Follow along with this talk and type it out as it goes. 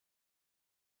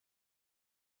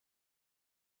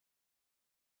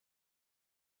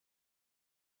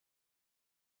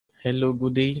Hello,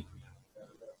 good day.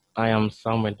 I am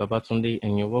Samuel Babatunde,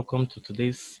 and you're welcome to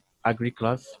today's Agri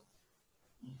class.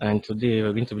 And today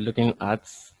we're going to be looking at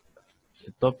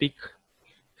the topic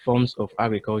forms of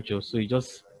agriculture. So it's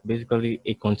just basically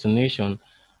a continuation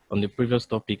on the previous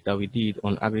topic that we did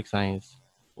on agri science,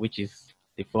 which is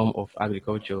the form of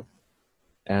agriculture.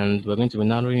 And we're going to be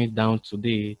narrowing it down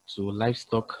today to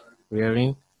livestock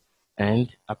rearing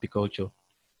and apiculture.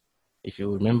 If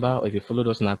you remember, or if you followed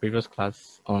us in our previous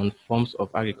class on forms of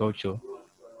agriculture,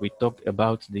 we talked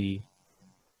about the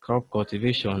crop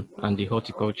cultivation and the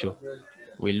horticulture.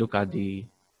 We look at the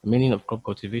meaning of crop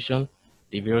cultivation,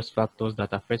 the various factors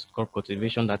that affect crop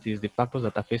cultivation, that is, the factors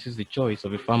that affects the choice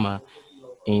of a farmer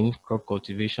in crop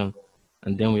cultivation.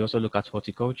 And then we also look at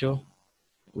horticulture.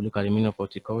 We look at the meaning of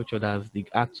horticulture, that's the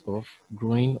act of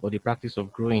growing or the practice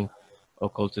of growing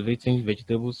or cultivating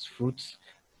vegetables, fruits,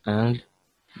 and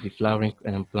the flowering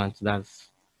plants, that's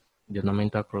the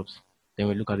ornamental crops. Then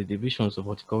we look at the divisions of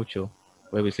horticulture,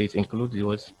 where we say it includes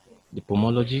the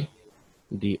pomology,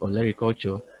 the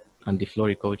olericulture, and the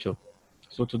floriculture.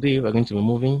 So today we're going to be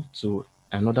moving to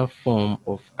another form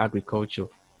of agriculture,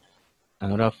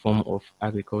 And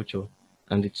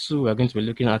the two we're going to be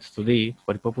looking at today,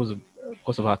 for the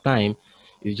course of our time,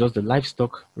 is just the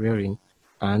livestock rearing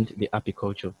and the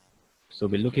apiculture. So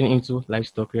we'll be looking into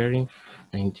livestock rearing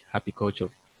and apiculture.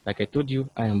 Like I told you,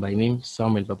 I am by name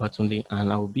Samuel Babatunde,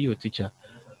 and I will be your teacher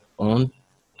on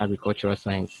agricultural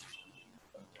science.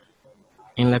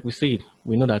 And like we said,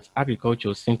 we know that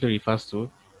agriculture simply refers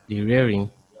to the rearing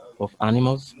of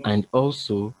animals and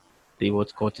also the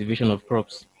cultivation of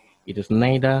crops. It is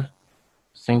neither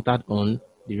centered on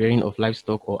the rearing of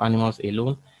livestock or animals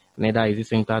alone, neither is it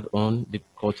centered on the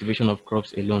cultivation of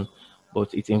crops alone,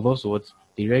 but it involves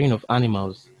the rearing of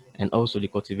animals and also the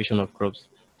cultivation of crops.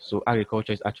 So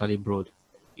agriculture is actually broad.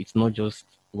 It's not just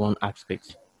one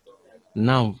aspect.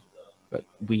 Now,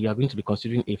 we are going to be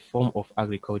considering a form of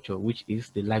agriculture, which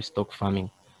is the livestock farming.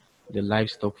 The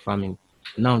livestock farming.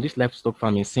 Now, this livestock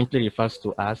farming simply refers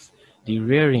to as the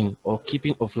rearing or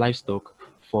keeping of livestock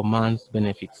for man's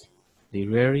benefits. The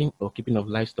rearing or keeping of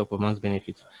livestock for man's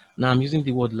benefits. Now, I'm using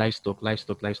the word livestock,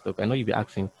 livestock, livestock. I know you'll be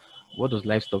asking, what does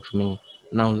livestock mean?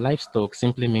 Now, livestock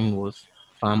simply means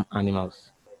farm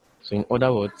animals. So, in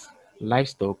other words,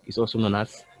 livestock is also known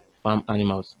as farm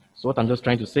animals. So, what I'm just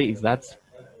trying to say is that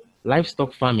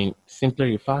livestock farming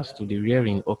simply refers to the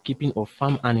rearing or keeping of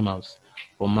farm animals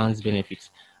for man's benefit.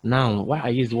 Now, why I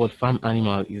use the word farm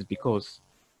animal is because,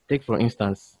 take for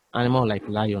instance, animals like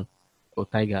lion or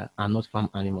tiger are not farm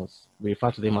animals. We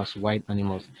refer to them as wild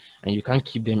animals, and you can't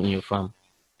keep them in your farm.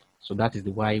 So that is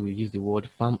why we use the word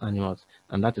farm animals,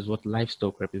 and that is what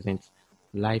livestock represents.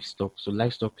 Livestock. So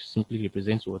livestock simply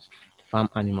represents what? Farm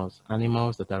animals,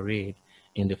 animals that are reared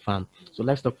in the farm. So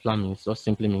livestock farming just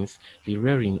simply means the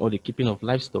rearing or the keeping of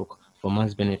livestock for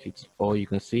man's benefit, or you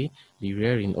can say the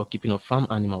rearing or keeping of farm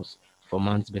animals for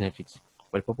man's benefit.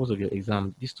 For the purpose of your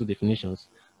exam, these two definitions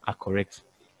are correct.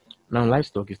 Now,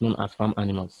 livestock is known as farm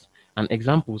animals, and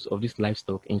examples of this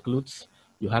livestock includes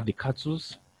you have the cattle,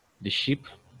 the sheep,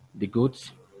 the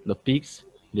goats, the pigs,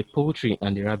 the poultry,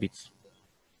 and the rabbits.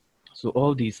 So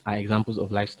all these are examples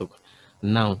of livestock.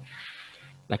 Now,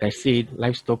 like I said,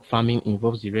 livestock farming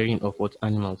involves the rearing of what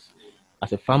animals.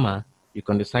 As a farmer, you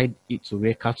can decide to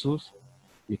rear cattle,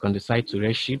 you can decide to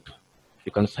rear sheep,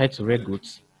 you can decide to rear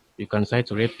goats, you can decide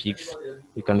to rear pigs,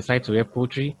 you can decide to rear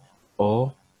poultry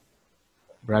or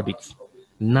rabbits.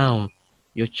 Now,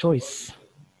 your choice,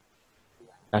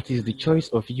 that is the choice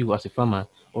of you as a farmer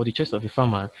or the choice of a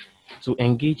farmer to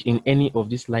engage in any of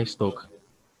these livestock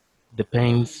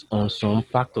depends on some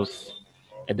factors.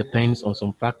 It depends on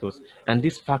some factors, and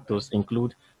these factors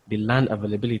include the land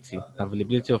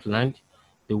availability of land,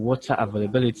 the water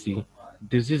availability,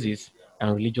 diseases,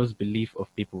 and religious belief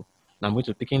of people. Now I'm going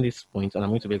to pick in these points and I'm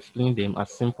going to be explaining them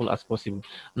as simple as possible.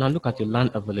 Now look at your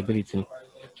land availability.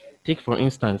 Take for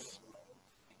instance,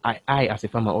 I as a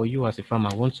farmer or you as a farmer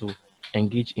want to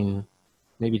engage in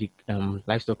maybe the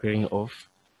livestock rearing of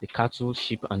the cattle,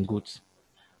 sheep, and goats,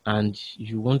 and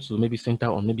you want to maybe center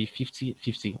on maybe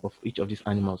 50-50 of each of these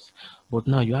animals. But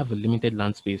now you have a limited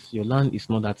land space. Your land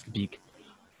is not that big.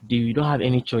 You don't have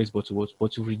any choice but to what?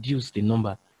 But to reduce the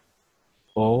number,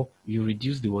 or you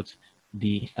reduce the what?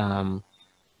 The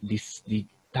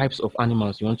types of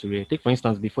animals you want to rear. Take for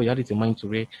instance, before you had it in mind to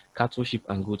rear cattle, sheep,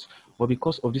 and goats, but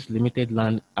because of this limited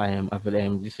land,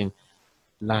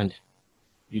 land,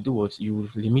 you do what? You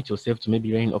limit yourself to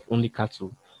maybe rearing of only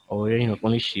cattle, or rearing of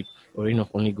only sheep, or rearing of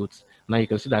only goats. Now you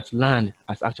can see that land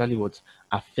has actually what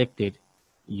affected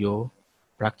your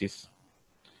practice.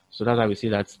 So that's why we say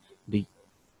that the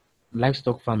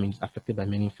livestock farming is affected by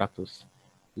many factors.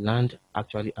 Land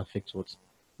actually affects what?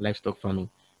 Livestock farming.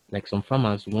 Like some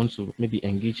farmers want to maybe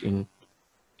engage in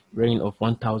rearing of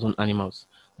 1,000 animals,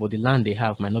 but the land they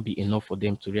have might not be enough for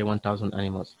them to rear 1,000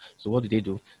 animals. So what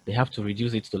do? They have to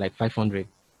reduce it to like 500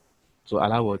 to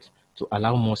allow what? To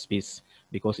allow more space,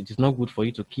 because it is not good for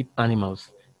you to keep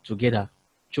animals together,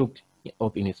 choked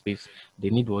up in a space. They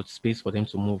need what? Space for them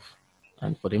to move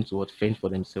and for them to what? Fend for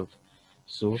themselves.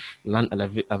 So land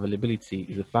availability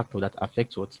is a factor that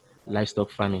affects what?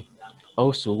 Livestock farming.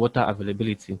 Also water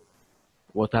availability.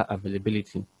 Water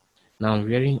availability. Now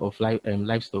rearing of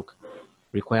livestock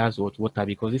requires what? Water,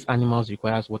 because these animals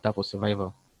requires water for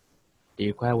survival. They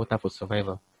require water for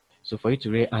survival. So for you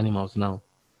to rear animals now,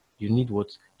 you need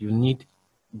what? You need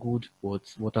good what?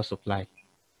 Water supply.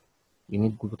 You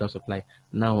need good water supply.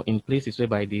 Now, in places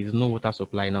whereby there is no water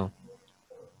supply now,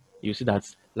 you see that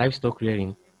livestock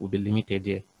rearing will be limited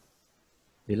there.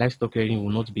 The livestock rearing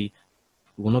will not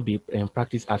be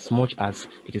practiced as much as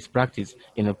it is practiced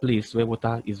in a place where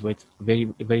water is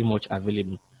very very much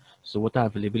available. So water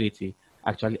availability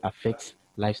actually affects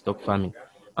livestock farming.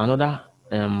 Another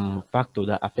factor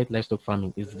that affects livestock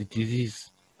farming is the disease.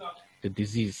 The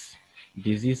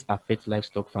disease affects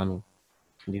livestock farming.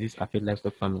 Disease affect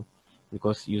livestock farming,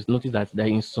 because you notice that there are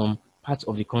in some parts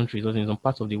of the country or in some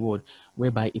parts of the world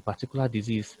whereby a particular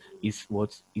disease is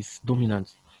what is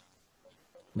dominant.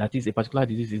 That is, a particular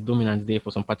disease is dominant there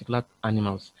for some particular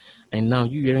animals, and now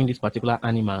you hearing this particular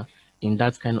animal in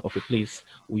that kind of a place,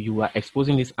 you are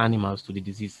exposing these animals to the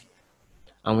disease.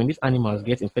 And when these animals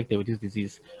get infected with this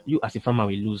disease, you as a farmer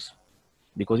will lose,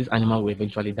 because this animal will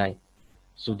eventually die.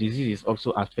 So diseases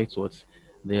also affect what?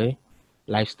 The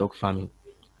livestock farming.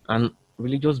 And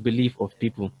religious belief of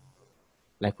people,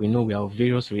 like we know we have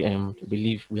various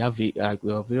belief, we have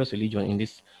various religion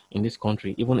in this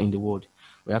country, even in the world.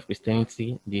 We have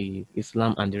Christianity, the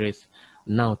Islam, and the rest.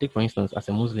 Now, take for instance, as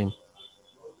a Muslim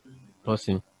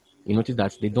person, you notice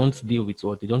that they don't deal with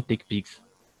what? They don't take pigs.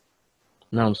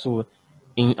 Now, so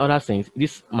in other sense,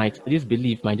 this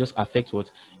belief might just affect what,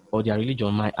 or their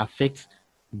religion might affect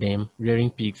them rearing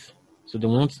pigs. So they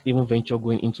won't even venture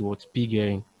going into what? Pig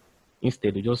rearing.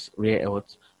 Instead, they just rear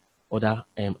what? Other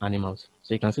animals.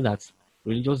 So you can see that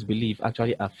religious belief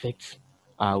actually affects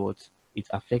our what? It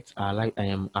affects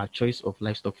our choice of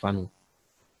livestock farming.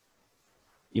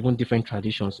 Even different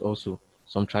traditions also.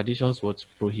 Some traditions what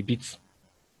prohibits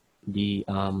the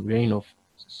rearing of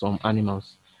some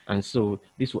animals, and so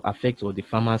this will affect what the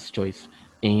farmer's choice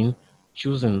in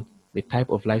choosing the type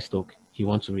of livestock he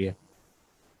wants to rear.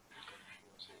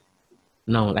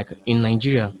 Now, like in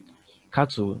Nigeria,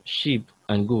 cattle, sheep,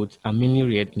 and goats are mainly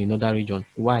reared in the northern region.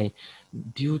 Why?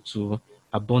 Due to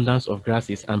abundance of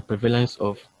grasses and prevalence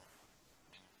of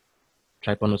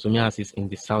trypanosomiasis in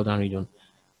the southern region.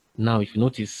 Now, if you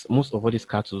notice, most of all these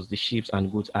cattle, the sheep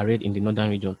and goats are reared in the northern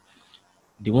region.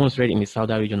 The ones read in the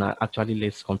southern region are actually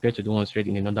less compared to the ones read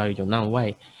in the northern region. Now,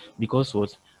 why? Because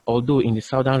what? Although in the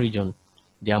southern region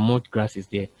there are more grasses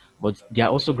there, but there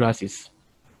are also grasses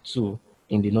too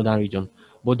in the northern region.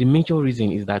 But the major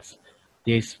reason is that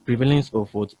there is prevalence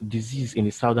of what disease in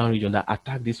the southern region that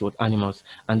attack these what animals,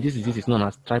 and this disease is known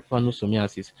as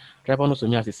trypanosomiasis.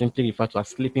 Trypanosomiasis simply refers to as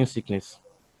sleeping sickness.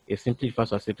 It simply refers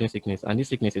to as sleeping sickness, and this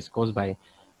sickness is caused by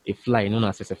a fly known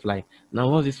as a fly. Now,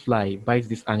 once this fly bites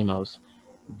these animals,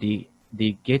 they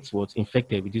get what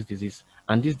infected with this disease,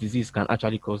 and this disease can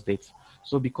actually cause death.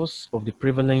 So, because of the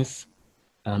prevalence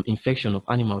infection of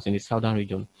animals in the southern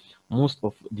region, most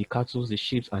of the cattle, the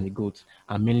sheep, and the goats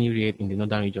are mainly reared in the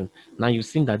northern region. Now you've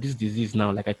seen that this disease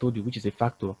now, like I told you, which is a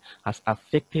factor, has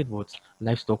affected what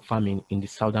livestock farming in the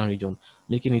southern region,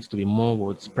 making it to be more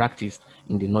what's practiced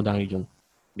in the northern region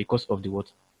because of the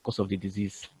what? Because of the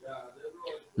disease.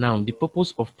 Now the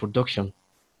purpose of production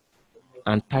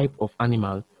and type of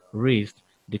animal raised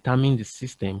determine the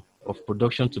system of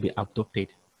production to be adopted.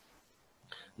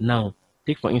 Now,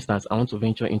 take for instance, I want to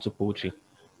venture into poultry.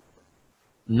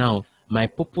 Now, my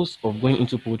purpose of going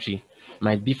into poultry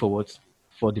might be for what?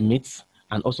 For the meat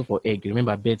and also for egg.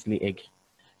 Remember, birds lay egg.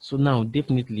 So now,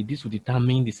 definitely, this will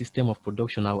determine the system of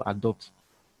production I will adopt.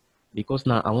 Because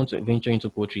now I want to venture into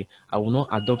poultry, I will not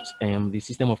adopt the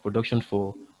system of production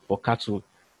for cattle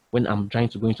when I'm trying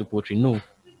to go into poultry. No.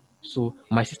 So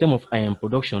my system of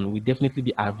production will definitely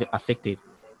be affected.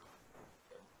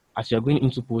 As you are going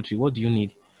into poultry, what do you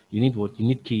need? You need what? You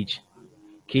need cage.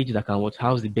 Cage that can what?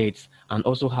 House the birds and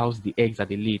also house the eggs that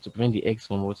they lay to prevent the eggs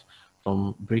from what?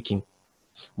 From breaking.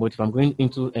 But if I'm going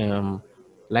into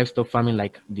livestock farming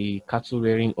like the cattle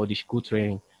rearing or the goat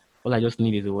rearing, all I just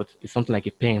need is what? It's something like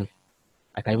a pen.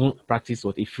 I can even practice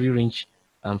what? A free range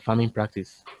farming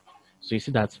practice. So you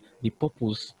see that the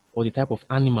purpose or the type of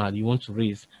animal you want to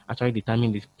raise actually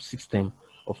determine the system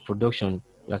of production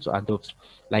you have to adopt.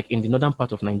 Like in the northern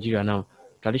part of Nigeria now,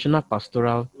 traditional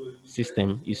pastoral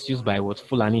system is used by what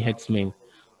Fulani herdsmen.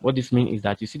 What this means is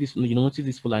that you see this, you notice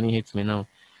this Fulani herdsmen now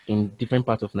in different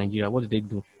parts of Nigeria. What do they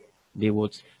do?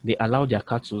 They allow their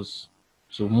cattle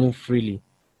to move freely,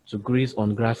 to graze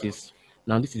on grasses.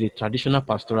 Now this is a traditional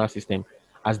pastoral system.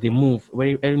 As they move,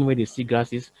 anywhere they see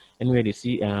grasses, anywhere they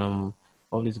see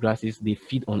all these grasses, they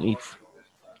feed on it.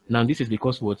 Now this is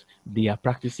because what they are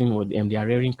practicing, what they are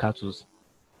rearing cattle.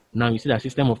 Now you see that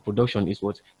system of production is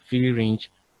what free range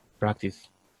practice.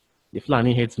 The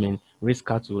Fulani herdsmen raise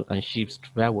cattle and sheep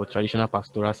via what traditional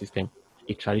pastoral system,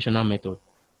 a traditional method.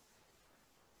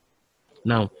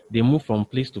 Now they move from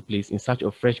place to place in search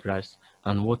of fresh grass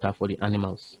and water for the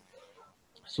animals.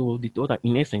 So the total,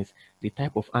 in essence, the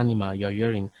type of animal you're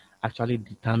rearing actually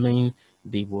determine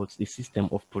the system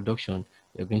of production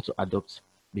you're going to adopt.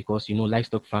 Because you know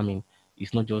livestock farming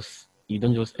is not just you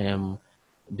don't just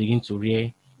begin to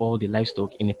rear all the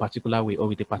livestock in a particular way or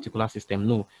with a particular system.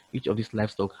 No, each of these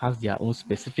livestock has their own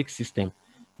specific system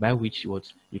by which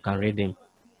what you can rear them.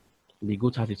 The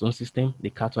goat has its own system, the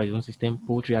cat has its own system,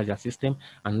 poultry has their system,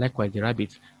 and likewise the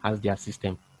rabbit has their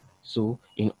system. So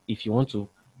if you want to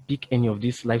pick any of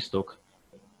these livestock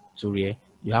to rear,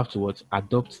 you have to what,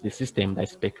 adopt the system that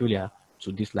is peculiar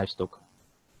to this livestock.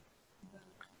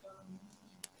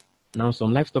 Now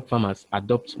some livestock farmers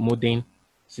adopt modern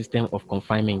system of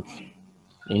confinement.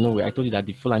 You know, I told you that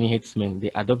the Fulani herdsmen,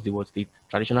 they adopt the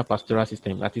traditional pastoral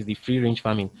system, that is the free range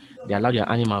farming. They allow their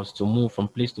animals to move from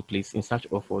place to place in search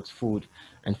of what food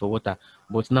and for water.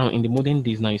 But now in the modern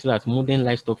days, now you see that modern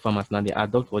livestock farmers now they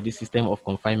adopt for this system of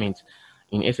confinement.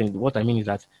 In essence, what I mean is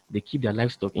that they keep their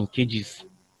livestock in cages,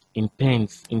 in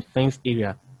pens, in fenced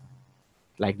area,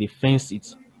 like they fence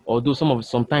it. Although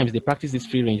sometimes they practice this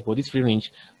free range, but this free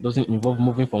range doesn't involve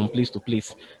moving from place to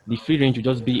place. The free range will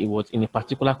just be in a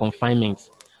particular confinement,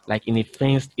 like in a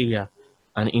fenced area.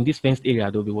 And in this fenced area,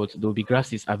 there'll be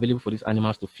grasses available for these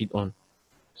animals to feed on.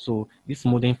 So these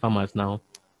modern farmers now,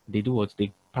 they do what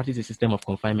they practice a system of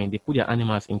confinement. They put their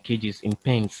animals in cages, in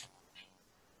pens,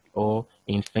 or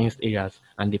in fenced areas,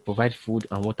 and they provide food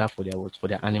and water for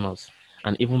their animals,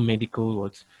 and even medical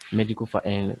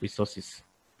resources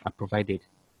are provided.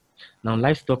 Now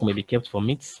livestock may be kept for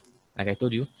meats. Like I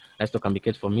told you, livestock can be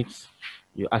kept for meats.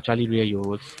 You actually rear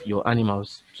your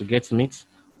animals to get meat,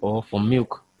 or for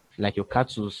milk, like your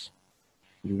cattle.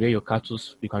 You can rear your cattle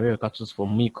for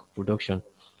milk production,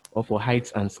 or for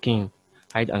hides and skin.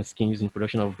 Hide and skin using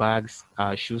production of bags,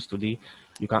 shoes today.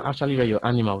 You can actually rear your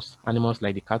animals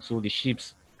like the cattle, the sheep,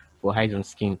 for hide and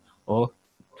skin, or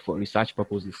for research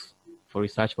purposes. For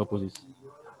research purposes.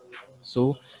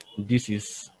 So this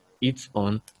is it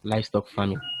on livestock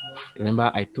farming.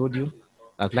 Remember I told you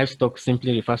that livestock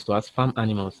simply refers to as farm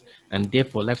animals, and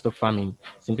therefore livestock farming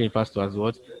simply refers to as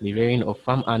what? The rearing of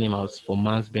farm animals for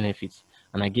man's benefits.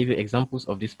 And I gave you examples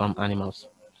of these farm animals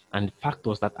and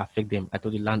factors that affect them. I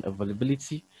told you land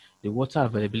availability, the water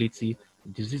availability,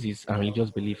 diseases, and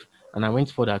religious belief. And I went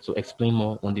further to explain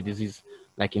more on the disease,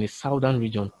 like in the southern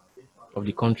region of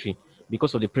the country,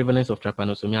 because of the prevalence of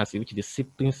trypanosomiasis, which is the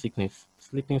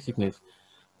sleeping sickness,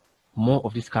 more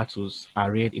of these cattle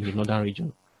are reared in the northern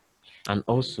region. And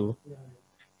also,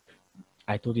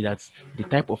 I told you that the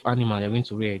type of animal you're going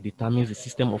to rear determines the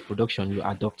system of production you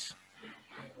adopt.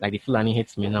 Like the Fulani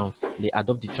herdsmen now, they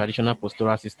adopt the traditional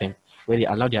pastoral system where they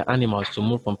allow their animals to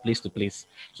move from place to place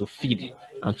to feed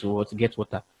and to get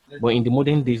water. But in the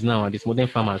modern days now, these modern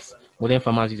farmers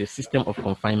use a system of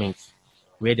confinement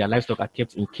where their livestock are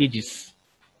kept in cages,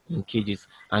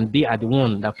 and they are the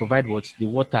one that provide what the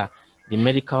water, the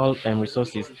medical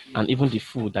resources, and even the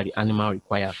food that the animal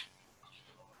requires.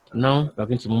 Now we're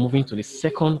going to move into the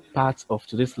second part of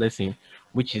today's lesson,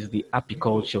 which is the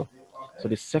apiculture. So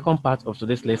the second part of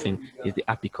today's lesson is the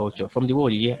apiculture. From the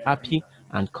word you hear happy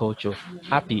and culture.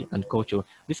 Happy and culture.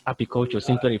 This apiculture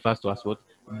simply refers to as what?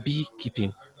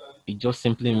 Beekeeping. It just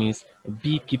simply means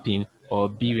beekeeping or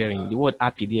bee rearing. The word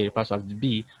happy there refers to as the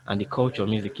bee, and the culture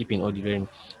means the keeping or the rearing.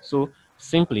 So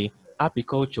simply,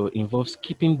 apiculture involves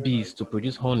keeping bees to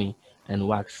produce honey and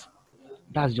wax.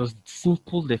 That's just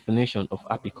simple definition of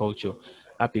apiculture.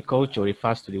 Apiculture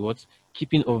refers to the what?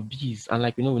 Keeping of bees. And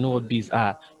like we know what bees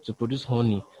are, to produce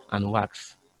honey and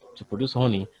wax. To produce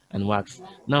honey and wax.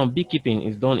 Now, beekeeping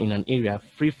is done in an area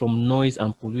free from noise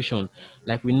and pollution.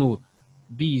 Like we know,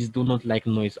 bees do not like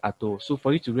noise at all. So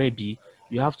for you to rear bee,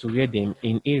 you have to rear them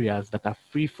in areas that are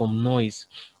free from noise.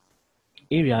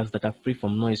 Areas that are free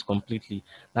from noise completely.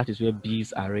 That is where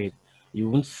bees are reared. You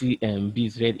won't see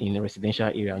bees reared in a residential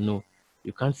area, no.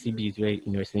 You can't see bees rare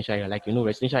in a residential area. Like,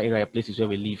 residential area are places where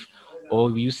we live, or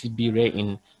we used to see bee rare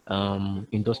in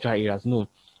industrial areas. No,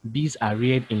 bees are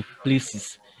rare in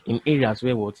places, in areas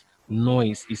where what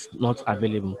noise is not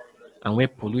available and where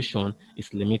pollution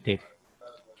is limited.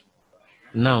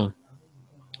 Now,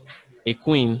 a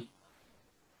queen,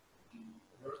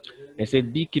 they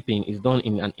said beekeeping is done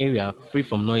in an area free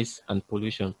from noise and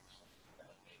pollution.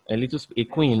 A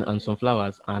queen and some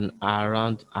flowers and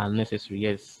around are necessary.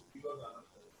 Yes,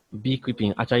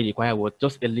 beekeeping actually require what?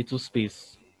 Just a little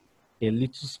space. A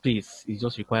little space is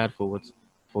just required for what?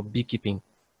 For beekeeping.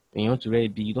 When you want to rear a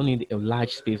bee, you don't need a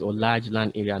large space or large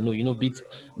land area. No, bees.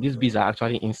 These bees are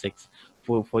actually insects.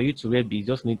 For you to rear bees,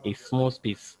 you just need a small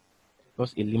space.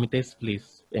 Just a limited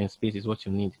space, and space is what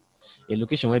you need. A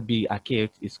location where bees are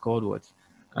kept is called what?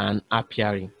 An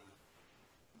apiary.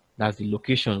 That's the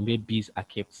location where bees are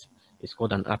kept. It's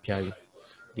called an apiary.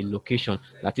 The location.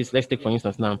 That is, let's take for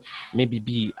instance now, maybe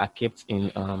bees are kept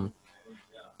in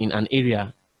an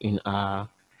area in our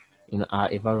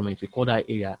environment. We call that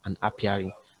area an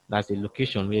apiary. That's the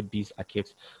location where bees are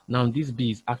kept. Now, these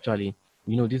bees actually,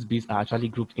 these bees are actually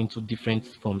grouped into different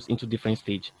forms, into different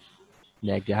stage.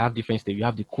 Like they have different stage. You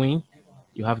have the queen,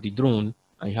 you have the drone,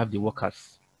 and you have the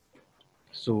workers.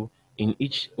 So in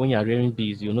each, when you are rearing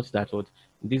bees, you notice that what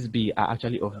these bees are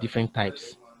actually of different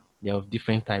types. They are of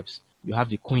different types. You have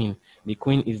the queen. The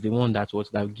queen is the one that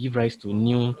give rise to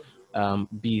new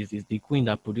bees. Is the queen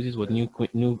that produces what new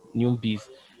bees.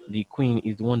 The queen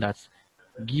is the one that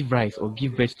give rise or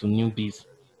give birth to new bees.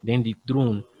 Then the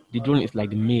drone is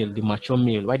like the male, the mature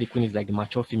male. Why the queen is like the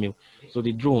mature female? So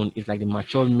the drone is like the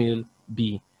mature male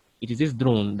bee. It is this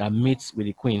drone that mates with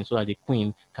the queen so that the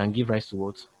queen can give rise to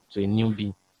what? To a new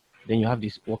bee. Then you have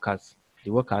these workers. The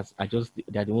workers are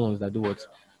they are the ones that do what?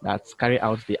 That carry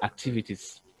out the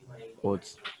activities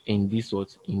what in this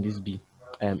bee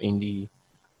in the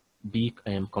bee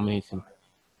community.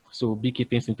 So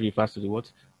beekeeping simply refers to the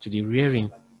what? To the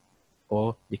rearing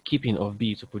or the keeping of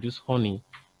bees to produce honey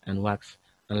and wax.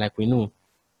 And like we know,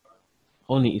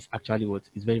 honey is actually what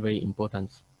is very, very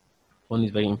important. Honey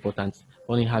is very important.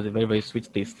 Honey has a very, very sweet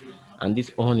taste, and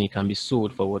this honey can be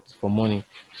sold for what? For money.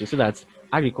 So you see that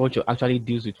agriculture actually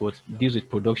deals with what? Deals with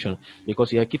production,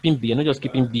 because you are keeping bee, you're not just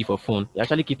keeping bee for fun, you're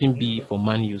actually keeping bee for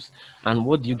man use. And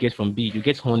what do you get from bee? You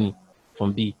get honey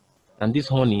from bee. And this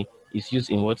honey is used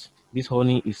in what? This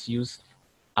honey is used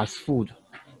as food.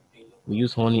 We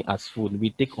use honey as food.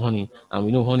 We take honey and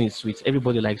we know honey is sweet.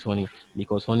 Everybody likes honey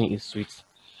because honey is sweet.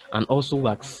 And also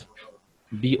wax.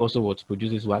 Bee also what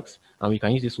produces wax, and we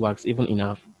can use this wax even in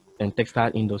our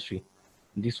textile industry.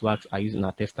 These wax are used in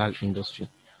our textile industry.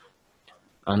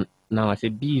 And now I say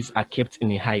bees are kept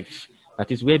in a hive.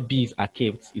 That is, where bees are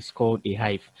kept is called a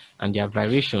hive, and there are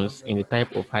variations in the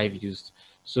type of hive used.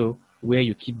 So where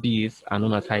you keep bees are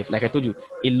known as hive. Like I told you,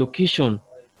 a location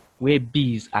where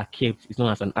bees are kept is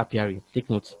known as an apiary. Take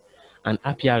note. An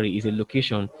apiary is a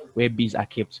location where bees are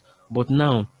kept. But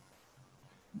now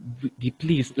the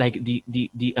place, like the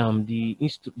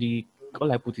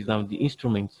all I put is down the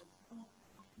instrument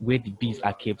where the bees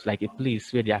are kept, like a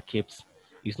place where they are kept,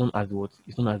 is known as what?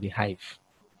 Is known as the hive.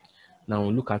 Now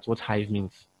look at what hive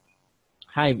means.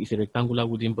 Hive is a rectangular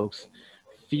wooden box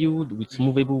filled with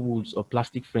movable woods or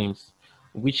plastic frames,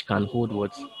 which can hold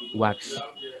what? Wax.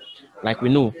 Like we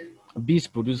know, bees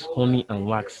produce honey and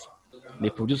wax. They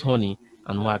produce honey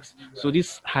and wax. So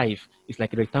this hive is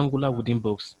like a rectangular wooden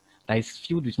box that is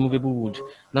filled with movable wood.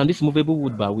 Now this movable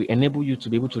wood bar will enable you to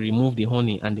be able to remove the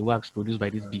honey and the wax produced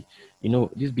by this bee.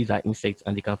 These bees are insects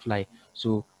and they can fly.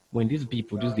 So when this bee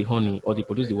produce the honey or they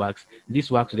produce the wax,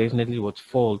 this wax will definitely what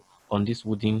fall on this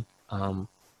wooden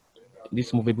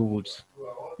these movable woods.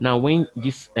 Now, when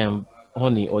this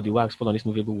honey or the wax fall on this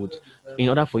movable wood, in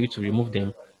order for you to remove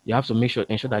them, you have to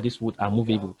ensure that these wood are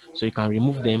movable, so you can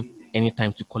remove them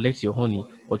anytime to collect your honey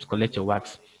or to collect your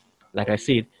wax. Like I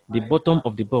said, the bottom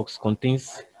of the box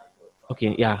contains,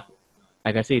 okay, yeah,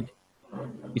 like I said,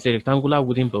 it's a rectangular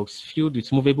wooden box filled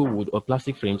with movable wood or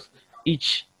plastic frames,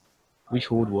 each which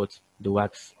hold what? The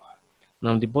wax.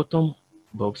 Now, the bottom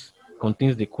box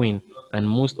contains the queen and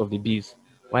most of the bees,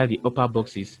 while the upper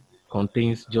boxes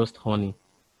contains just honey.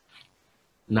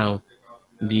 Now,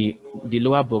 the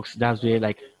lower box, that's where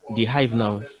like the hive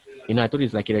now, I thought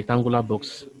it's like a rectangular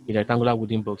box, a rectangular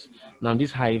wooden box. Now,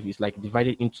 this hive is like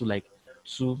divided into like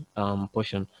two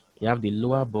portion. You have the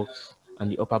lower box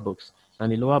and the upper box.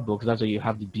 And the lower box, that's where you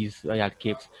have the bees where you are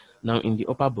kept. Now, in the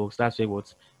upper box, that's where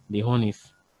what? The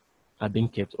honeys are being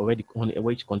kept, or where the honey,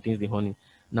 which contains the honey.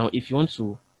 Now, if you want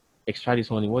to extract this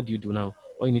honey, what do you do now?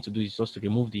 All you need to do is just to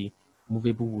remove the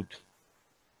movable wood.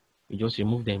 You just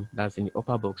remove them. That's in the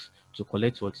upper box to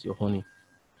collect what's your honey.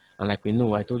 And like we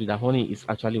know, I told you that honey is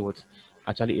actually what?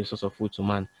 Actually a source of food to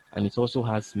man. And it also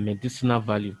has medicinal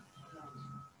value.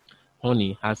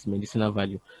 Honey has medicinal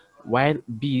value, while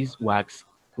beeswax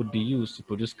could be used to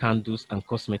produce candles and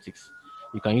cosmetics.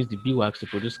 You can use the beeswax to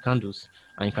produce candles,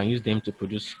 and you can use them to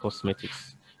produce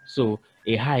cosmetics. So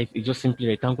a hive is just simply a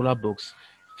rectangular box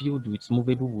filled with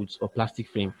movable woods or plastic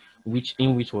frame, which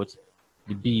in which what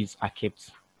the bees are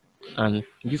kept. And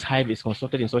this hive is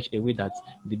constructed in such a way that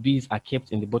the bees are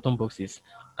kept in the bottom boxes,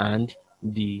 and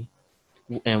the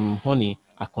honey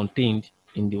are contained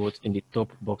in the what in the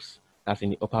top box, that's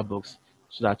in the upper box,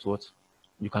 so that what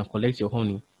you can collect your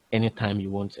honey anytime you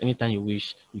want, anytime you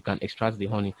wish. You can extract the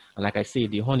honey, and like I say,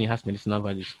 the honey has medicinal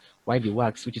values, while the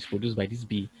wax which is produced by this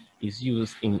bee is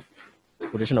used in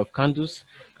production of candles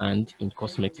and in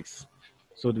cosmetics.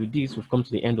 So with this, we've come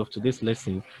to the end of today's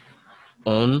lesson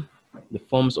on the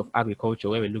forms of agriculture,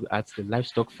 where we look at the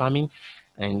livestock farming,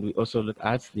 and we also look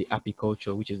at the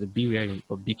apiculture, which is the bee rearing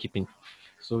or beekeeping.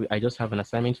 So I just have an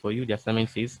assignment for you. The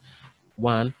assignment says,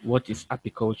 one, what is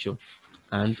apiculture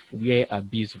and where are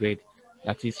bees reared?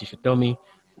 That is, you should tell me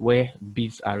where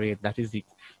bees are reared. That is the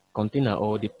container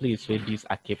or the place where bees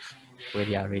are kept, where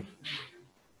they are reared.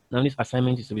 Now, this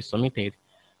assignment is to be submitted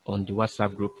on the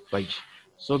WhatsApp group page.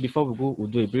 So before we go, we'll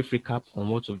do a brief recap on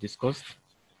what we've discussed.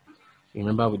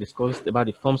 Remember, we discussed about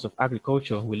the forms of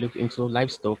agriculture. We looked into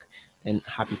livestock and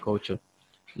apiculture.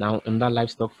 Now, under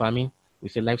livestock farming, we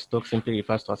say livestock simply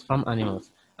refers to as farm animals.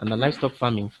 And the livestock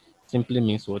farming simply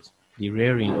means what? The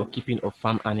rearing or keeping of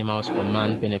farm animals for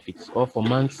man benefits or for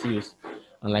man's use.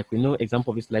 And like we know,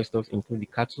 example of these livestock include the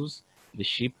cattle, the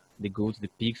sheep, the goats, the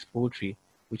pigs, poultry,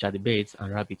 which are the birds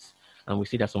and rabbits. And we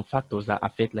see there are some factors that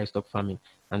affect livestock farming.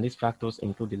 And these factors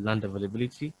include the land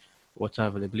availability, water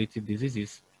availability,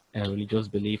 diseases, and religious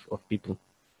belief of people.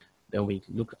 Then we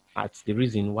look at the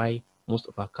reason why most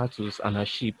of our cattle and our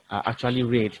sheep are actually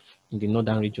reared in the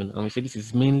northern region. And we say this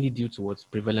is mainly due to what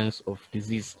prevalence of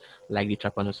disease like the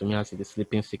trypanosomiasis, the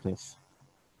sleeping sickness.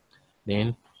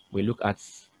 Then we look at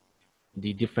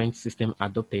the different system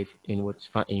adopted in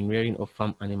in rearing of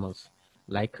farm animals,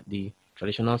 like the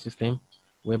traditional system,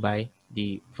 whereby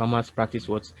the farmers practice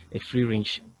what's a free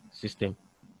range system.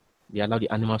 They allow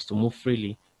the animals to move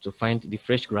freely to find the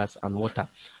fresh grass and water.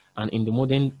 And in the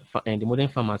modern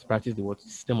farmers practice the what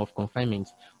system of confinement,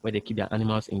 where they keep their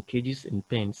animals in cages, in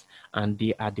pens, and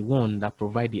they are the one that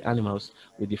provide the animals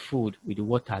with the food, with the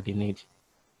water they need.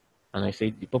 And I say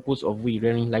the purpose of we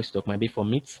rearing livestock might be for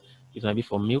meat, it might be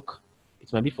for milk,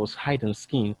 it might be for hide and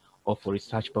skin, or for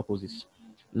research purposes.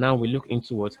 Now we look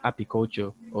into what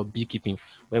apiculture or beekeeping,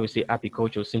 where we say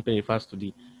apiculture simply refers to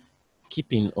the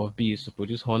keeping of bees to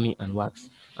produce honey and wax.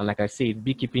 And like I said,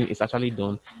 beekeeping is actually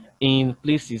done in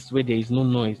places where there is no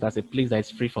noise. That's a place that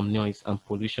is free from noise and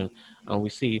pollution. And we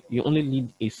say you only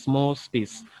need a small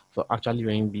space for actually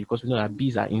rearing bees, because we know that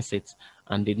bees are insects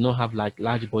and they do not have like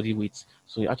large body weights.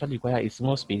 So you actually require a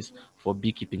small space for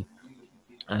beekeeping.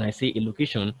 And I say a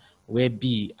location where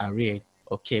bees are reared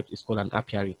or kept is called an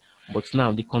apiary. But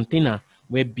now the container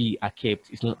where bees are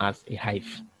kept is known as a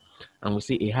hive. And we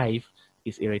say a hive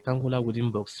is a rectangular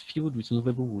wooden box filled with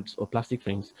movable woods or plastic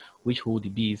frames which hold the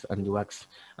bees and the wax.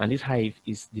 And this hive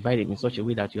is divided in such a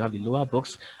way that you have the lower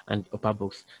box and the upper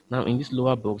box. Now, in this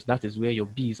lower box, that is where your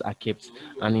bees are kept,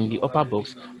 and in the upper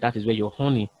box, that is where your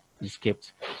honey is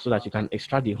kept, so that you can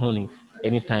extract the honey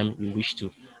anytime you wish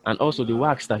to. And also, the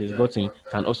wax that is gotten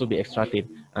can also be extracted,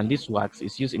 and this wax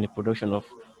is used in the production of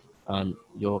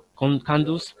your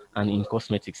candles and in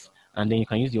cosmetics. And then you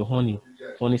can use your honey.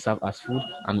 Honey serve as food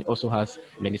and it also has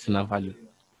medicinal value.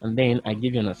 And then I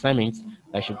give you an assignment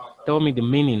that should tell me the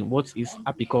meaning, what is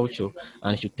apiculture,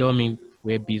 and should tell me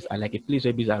where bees are. Like a place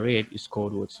where bees are reared is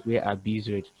called what? Where are bees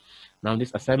reared? Now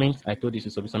this assignment, I told you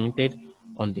to be submitted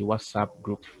on the WhatsApp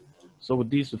group. So with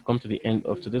this, we've come to the end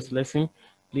of today's lesson.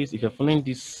 Please, if you're following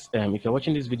this, if you're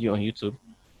watching this video on YouTube,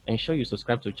 ensure you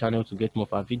subscribe to the channel to get more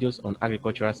of our videos on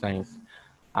agricultural science.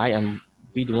 I am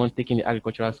be the one taking the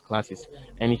agricultural classes,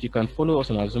 and if you can follow us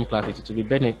on our Zoom classes, it will be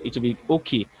better, it will be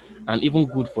okay and even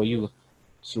good for you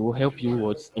to help you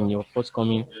what's in your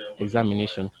forthcoming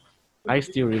examination. I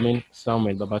still remain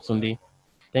Samuel Babatunde.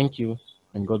 Thank you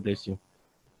and God bless you.